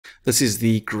This is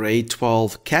the grade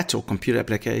 12 CAT or Computer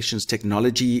Applications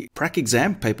Technology Prac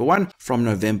exam, paper 1 from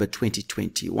November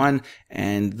 2021.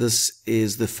 And this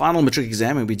is the final matric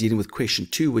exam, and we're dealing with question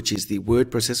 2, which is the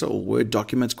word processor or word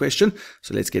documents question.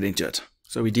 So let's get into it.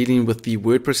 So we're dealing with the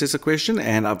word processor question,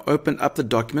 and I've opened up the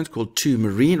document called 2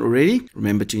 Marine already.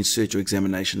 Remember to insert your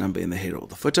examination number in the header or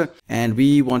the footer. And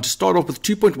we want to start off with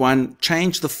 2.1,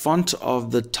 change the font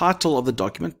of the title of the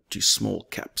document to small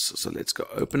caps. So let's go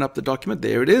open up the document.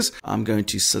 There it is. I'm going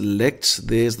to select,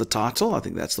 there's the title. I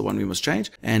think that's the one we must change.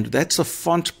 And that's a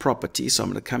font property. So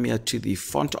I'm going to come here to the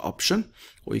font option,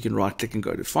 or you can right click and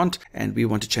go to font, and we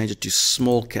want to change it to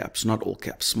small caps, not all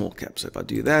caps, small caps. So if I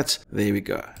do that, there we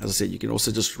go. As I said, you can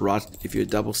also just write, if you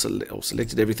double select or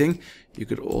selected everything, you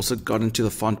could also got into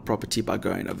the font property by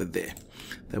going over there.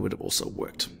 That would have also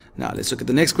worked. Now let's look at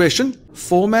the next question.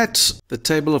 Format the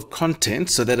table of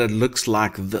contents so that it looks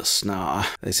like this. Now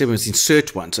they said we must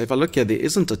insert one. So if I look here, there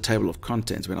isn't a table of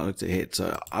contents when I looked ahead.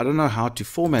 So I don't know how to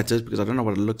format it because I don't know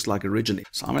what it looks like originally.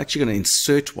 So I'm actually going to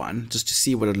insert one just to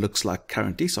see what it looks like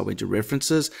currently. So I went to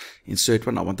references, insert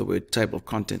one. I want the word table of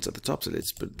contents at the top. So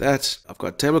let's put that. I've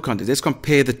got table of contents. Let's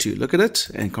compare the two. Look at it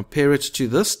and compare it to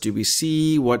this. Do we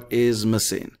see what is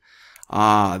missing?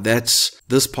 That's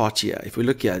this part here. If we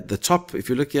look here at the top, if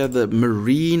you look here, the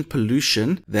marine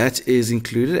pollution, that is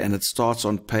included and it starts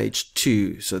on page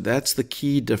 2. So that's the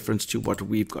key difference to what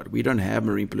we've got. We don't have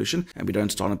marine pollution and we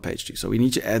don't start on page 2. So we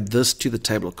need to add this to the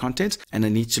table of contents, and it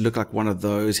needs to look like one of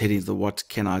those headings, the what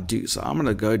can I do. So I'm going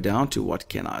to go down to what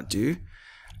can I do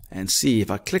and see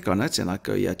if I click on it and I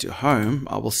go here to home,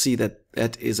 I will see that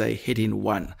that is a heading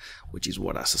 1, which is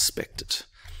what I suspected.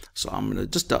 So I'm going to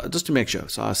just to make sure.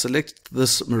 So I select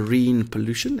this marine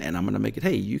pollution and I'm going to make it,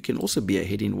 hey, you can also be a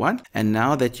heading 1. And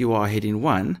now that you are heading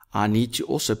 1, I need to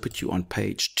also put you on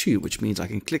page 2, which means I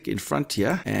can click in front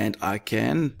here and I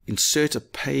can insert a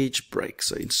page break.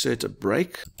 So insert a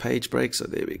break, page break. So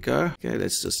there we go. Okay,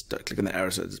 let's just click on the arrow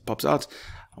so it just pops out.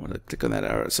 I'm going to click on that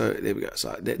arrow. So there we go.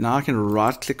 So now I can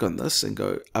right click on this and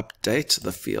go update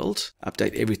the field,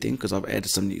 update everything because I've added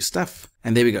some new stuff.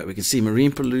 And there we go. We can see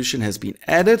marine pollution has been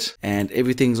added and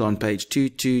everything's on page 2,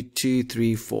 2, 2,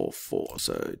 3, 4, 4.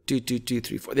 So 2, 2, 2,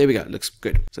 3, 4. There we go. Looks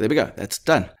good. So there we go. That's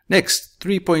done. Next,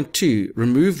 3.2,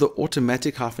 remove the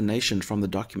automatic hyphenation from the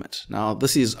document. Now,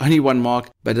 this is only 1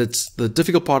 mark, but it's the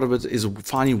difficult part of it is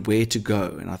finding where to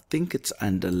go. And I think it's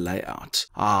under layout.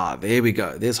 There we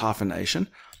go. There's hyphenation.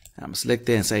 I'm going to select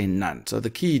there and say none. So the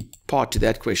key part to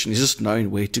that question is just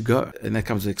knowing where to go. And that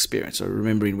comes with experience. So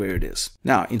remembering where it is.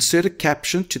 Now, insert a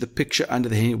caption to the picture under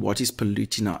the heading, what is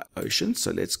polluting our ocean?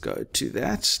 So let's go to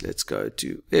that. Let's go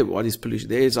to there. What is pollution?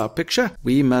 There's our picture.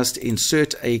 We must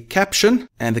insert a caption.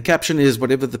 And the caption is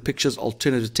whatever the picture's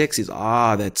alternative text is.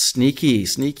 That's sneaky,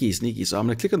 sneaky, sneaky. So I'm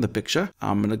going to click on the picture.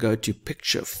 I'm going to go to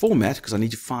picture format because I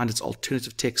need to find its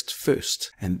alternative text first.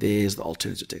 And there's the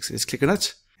alternative text. Let's click on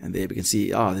it. And there we can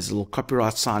see, there's a little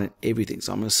copyright sign and everything.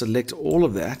 So I'm going to select all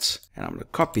of that and I'm going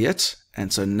to copy it.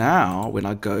 And so now when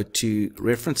I go to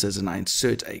references and I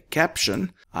insert a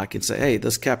caption, I can say, hey,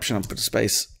 this caption, I'll put a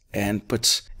space and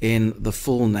put in the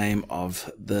full name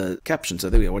of the caption. So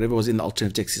there we go. Whatever was in the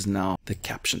alternative text is now the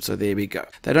caption. So there we go.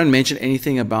 They don't mention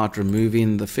anything about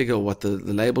removing the figure or what the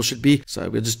label should be.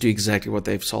 So we'll just do exactly what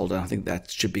they've told. And I think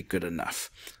that should be good enough.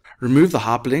 Remove the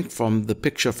hyperlink from the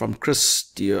picture from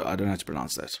Chris Dio. I don't know how to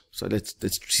pronounce that. So let's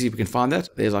see if we can find that.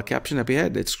 There's our caption up here.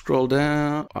 Let's scroll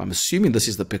down. I'm assuming this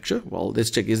is the picture. Well,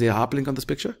 let's check. Is there a hyperlink on this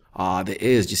picture? There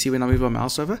is. Do you see when I move my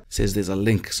mouse over? It says there's a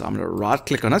link. So I'm going to right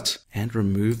click on it and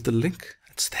remove the link.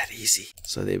 It's that easy.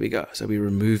 So there we go. So we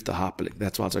removed the hyperlink.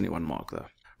 That's why it's only 1 mark though.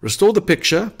 Restore the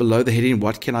picture below the heading,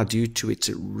 what can I do, to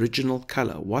its original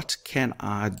color? What can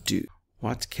I do?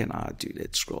 What can I do?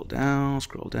 Let's scroll down,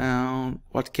 scroll down.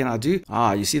 What can I do?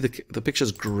 You see the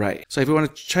picture's gray. So if we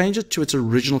want to change it to its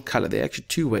original color, there are actually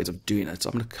 2 ways of doing it.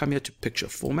 So I'm going to come here to picture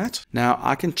format. Now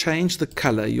I can change the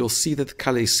color. You'll see that the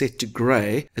color is set to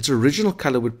gray. Its original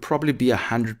color would probably be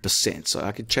 100%. So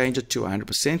I could change it to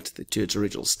 100% to its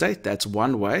original state. That's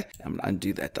one way. I'm going to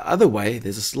undo that. The other way,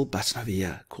 there's this little button over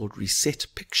here called reset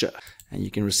picture. And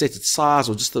you can reset its size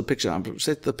or just the picture. I'm going to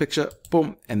reset the picture,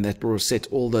 boom, and that will reset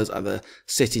all those other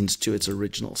settings to its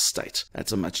original state.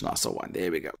 That's a much nicer one. There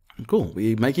we go. Cool.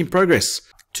 We're making progress.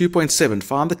 2.7,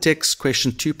 find the text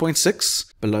question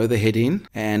 2.6 below the heading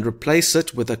and replace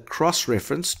it with a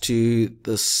cross-reference to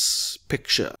this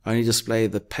picture. Only display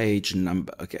the page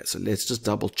number. Okay, so let's just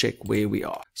double check where we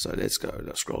are. So let's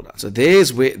scroll down. So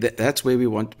there's where, that's where we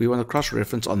want a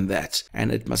cross-reference on that.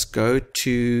 And it must go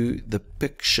to the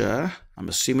picture. I'm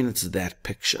assuming it's that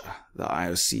picture, the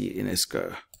IOC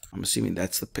UNESCO I'm assuming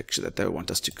that's the picture that they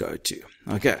want us to go to.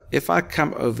 Okay, if I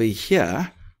come over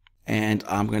here and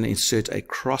I'm going to insert a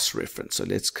cross-reference. So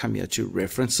let's come here to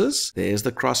references. There's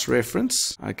the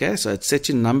cross-reference. Okay, so it's set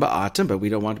to number item, but we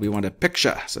want a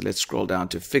picture. So let's scroll down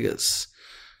to figures.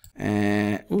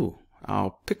 And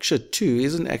our picture 2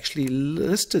 isn't actually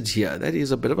listed here. That is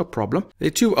a bit of a problem. There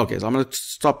are two. Okay, so I'm going to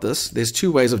stop this. There's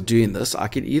two ways of doing this. I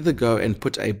can either go and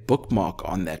put a bookmark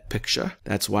on that picture.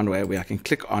 That's one way where I can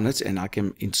click on it and I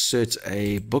can insert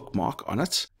a bookmark on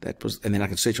it. And then I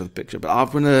can search for the picture. But I'm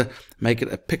going to make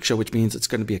it a picture, which means it's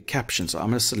going to be a caption. So I'm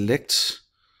going to select.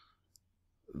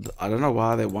 I don't know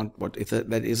why they want if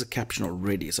that is a caption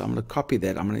already. So I'm going to copy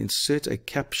that. I'm going to insert a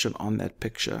caption on that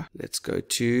picture. Let's go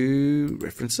to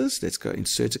references. Let's go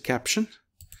insert a caption.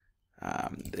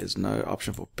 There's no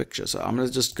option for picture. So I'm going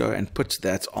to just go and put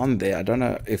that on there. I don't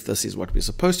know if this is what we're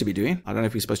supposed to be doing. I don't know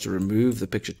if we're supposed to remove the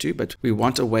picture too, but we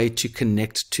want a way to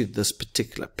connect to this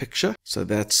particular picture. So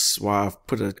that's why I've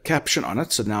put a caption on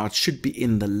it. So now it should be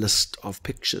in the list of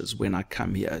pictures when I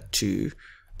come here to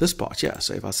this part. Yeah,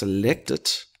 so if I select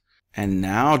it and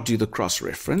now do the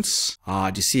cross-reference,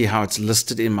 do you see how it's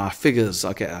listed in my figures?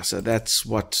 Okay, so that's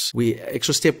what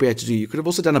extra step we had to do. You could have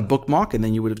also done a bookmark and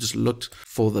then you would have just looked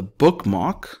for the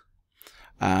bookmark.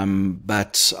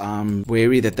 But I'm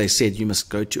wary that they said you must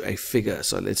go to a figure.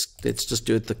 So let's just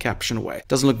do it the caption way.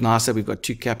 Doesn't look nice that we've got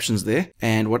two captions there.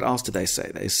 And what else did they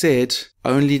say? They said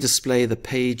only display the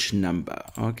page number.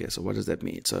 Okay, so what does that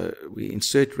mean? So we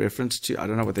insert reference to, I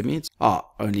don't know what that means.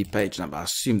 Only page number. I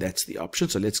assume that's the option.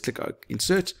 So let's click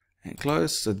insert and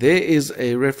close. So there is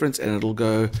a reference and it'll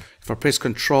go, if I press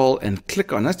Control and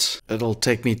click on it, it'll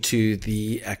take me to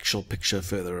the actual picture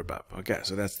further above. Okay,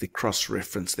 so that's the cross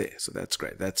reference there. So that's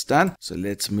great. That's done. So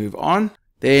let's move on.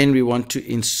 Then we want to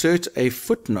insert a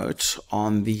footnote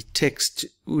on the text.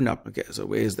 Okay, so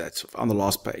where's that? On the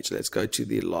last page. Let's go to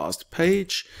the last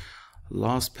page.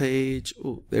 Last page.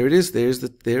 There it is. There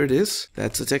it is.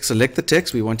 That's the text. Select the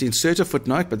text. We want to insert a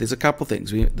footnote, but there's a couple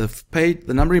things. The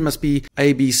numbering must be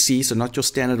ABC, so not your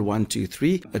standard 1, 2,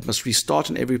 3. It must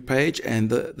restart on every page, and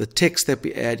the text that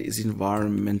we add is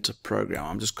environment program.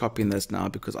 I'm just copying this now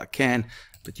because I can,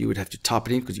 but you would have to type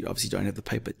it in because you obviously don't have the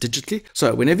paper digitally.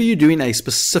 So whenever you're doing a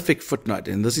specific footnote,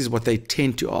 and this is what they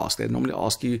tend to ask, they normally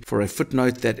ask you for a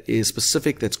footnote that is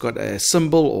specific, that's got a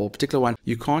symbol or a particular one.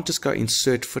 You can't just go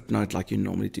insert footnote like you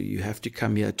normally do. You have to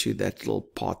come here to that little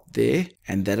part there,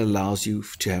 and that allows you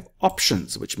to have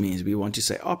options, which means we want to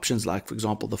say options like, for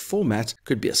example, the format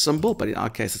could be a symbol, but in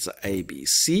our case it's a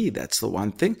ABC. That's the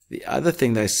one thing. The other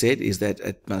thing they said is that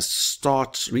it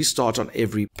must restart on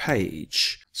every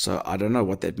page. So I don't know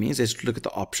what that means. Let's look at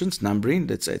the options, numbering.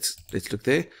 Let's look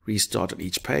there. Restart on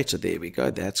each page. So there we go.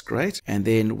 That's great. And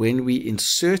then when we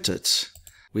insert it,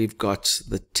 we've got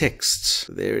the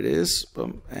text. There it is.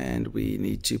 Boom. And we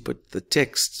need to put the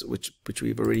text, which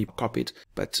we've already copied,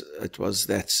 but it was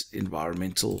that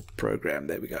environmental program.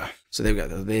 There we go. So there we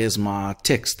go. There's my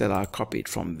text that I copied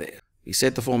from there. We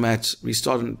set the format,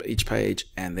 restart on each page,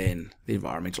 and then the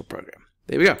environmental program.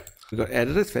 There we go. We got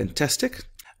added it. Fantastic.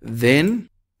 Then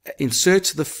insert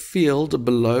the field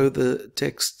below the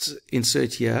text.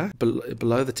 Insert here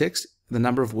below the text the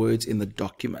number of words in the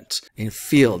document. In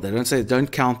field, they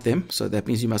don't count them, so that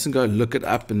means you mustn't go look it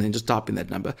up and then just type in that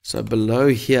number. So below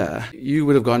here, you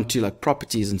would have gone to like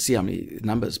properties and see how many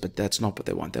numbers, but that's not what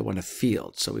they want. They want a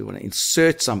field. So we want to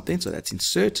insert something. So that's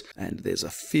insert, and there's a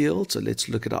field. So let's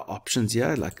look at our options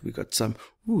here. Like we got some.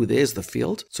 There's the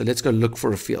field. So let's go look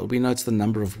for a field. We know it's the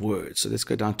number of words. So let's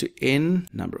go down to N,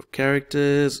 number of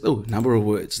characters. Number of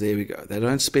words. There we go. They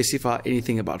don't specify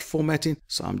anything about formatting.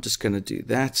 So I'm just going to do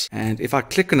that. And if I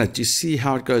click on it, you see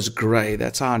how it goes gray.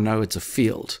 That's how I know it's a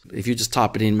field. If you just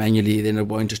type it in manually, then it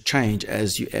won't just change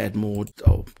as you add more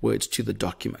words to the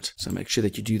document. So make sure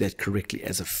that you do that correctly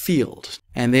as a field.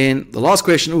 And then the last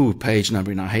question, page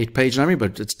numbering. I hate page numbering,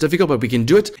 but it's difficult, but we can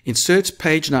do it. Insert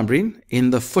page numbering in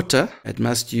the footer. It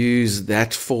must use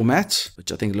that format,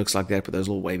 which I think looks like that with those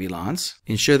little wavy lines.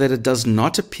 Ensure that it does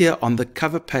not appear on the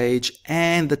cover page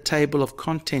and the table of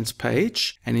contents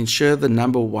page, and ensure the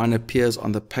number 1 appears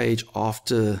on the page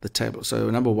after the table. So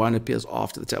number 1 appears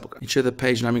after the table. Ensure the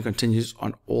page numbering continues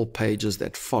on all pages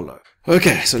that follow.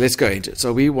 Okay, so let's go into it.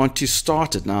 So we want to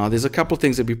start it now. There's a couple of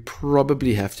things that we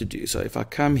probably have to do. So if I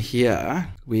come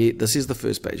here, this is the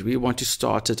first page. We want to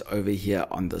start it over here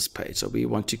on this page. So we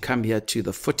want to come here to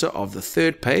the footer of the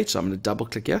third page. So I'm going to double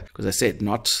click here because I said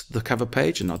not the cover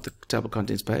page and not the table of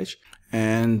contents page.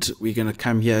 And we're going to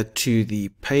come here to the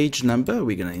page number.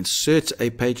 We're going to insert a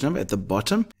page number at the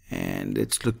bottom. And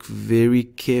let's look very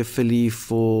carefully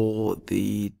for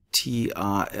the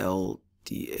TRLD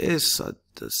DS.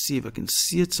 Let's see if I can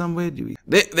see it somewhere.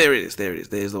 There it is. There it is.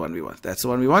 There's the one we want. That's the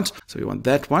one we want. So we want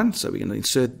that one. So we're going to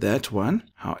insert that one.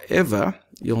 However,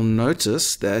 you'll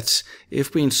notice that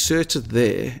if we insert it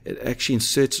there, it actually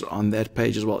inserts it on that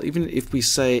page as well. Even if we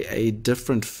say a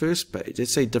different first page,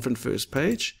 let's say different first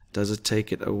page, does it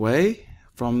take it away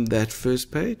from that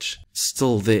first page? It's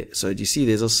still there. So do you see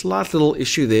there's a slight little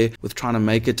issue there with trying to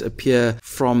make it appear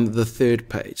from the third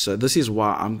page. So this is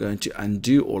why I'm going to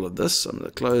undo all of this. I'm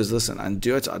going to close this and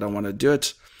undo it. I don't want to do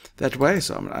it that way,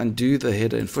 so I'm going to undo the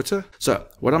header and footer. So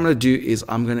what I'm going to do is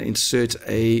I'm going to insert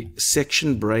a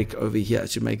section break over here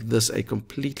to make this a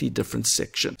completely different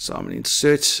section. So I'm going to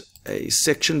insert a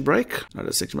section break, not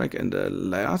a section break, and a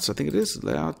layout. I think it is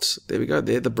layout. There we go.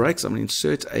 There are the breaks. I'm going to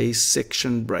insert a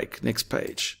section break. Next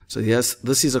page. So yes,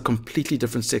 this is a completely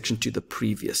different section to the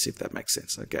previous, if that makes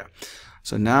sense. Okay.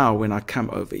 So now when I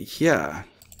come over here,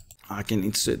 I can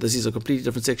insert, this is a completely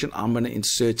different section. I'm going to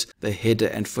insert the header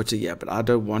and footer here, but I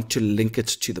don't want to link it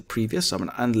to the previous. So I'm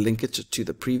going to unlink it to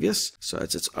the previous. So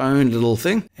it's its own little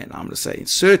thing. And I'm going to say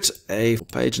insert a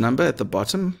page number at the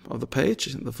bottom of the page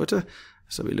in the footer.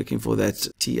 So we're looking for that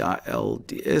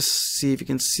TILDS. See if you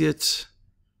can see it.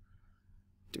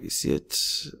 Do we see it?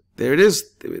 There it is.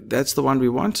 That's the one we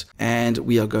want. And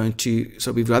we are going to,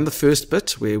 so we've done the first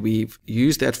bit where we've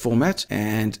used that format.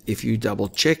 And if you double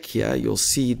check here, you'll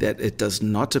see that it does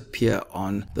not appear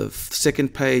on the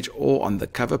second page or on the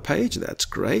cover page. That's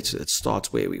great. It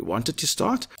starts where we want it to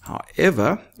start.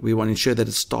 However, we want to ensure that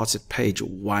it starts at page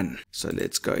 1. So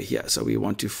let's go here. So we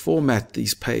want to format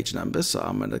these page numbers. So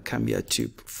I'm going to come here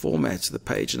to format the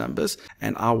page numbers.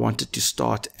 And I want it to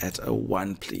start at a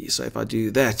 1, please. So if I do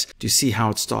that, do you see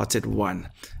how it starts at 1?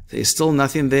 There's still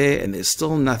nothing there, and there's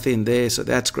still nothing there, so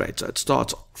that's great. So it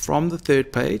starts from the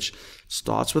third page,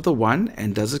 starts with a 1,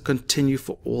 and does it continue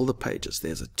for all the pages?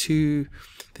 There's a 2,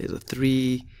 there's a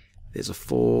 3, there's a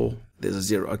 4, there's a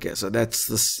 0. Okay, so that's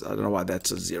this. I don't know why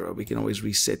that's a 0. We can always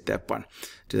reset that one.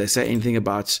 Do they say anything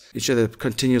about ensure that it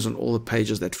continues on all the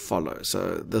pages that follow?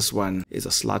 So this one is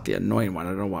a slightly annoying one. I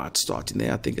don't know why it's starting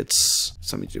there. I think it's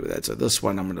something to do with that. So this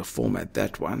one, I'm going to format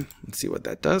that one and see what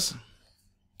that does.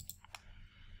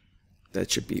 That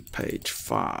should be page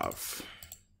 5.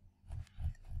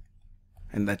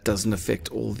 And that doesn't affect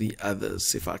all the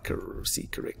others, if I can see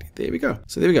correctly. There we go.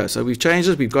 So there we go. So we've changed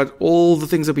it. We've got all the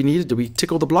things that we needed. Do we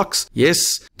tick all the blocks?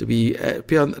 Yes. Do we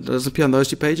appear on, does it appear on those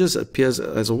 2 pages? It appears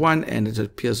as a 1, and it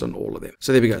appears on all of them.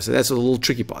 So there we go. So that's a little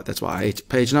tricky part. That's why I hate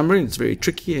page numbering. It's very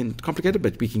tricky and complicated,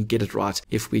 but we can get it right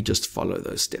if we just follow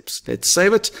those steps. Let's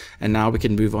save it. And now we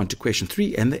can move on to question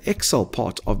 3 and the Excel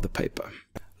part of the paper.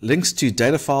 Links to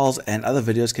data files and other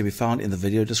videos can be found in the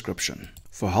video description.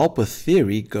 For help with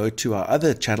theory, go to our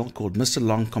other channel called Mr.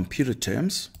 Long Computer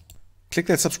Terms. Click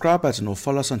that subscribe button or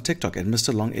follow us on TikTok at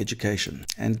Mr. Long Education.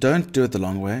 And don't do it the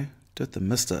long way, do it the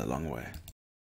Mr. Long way.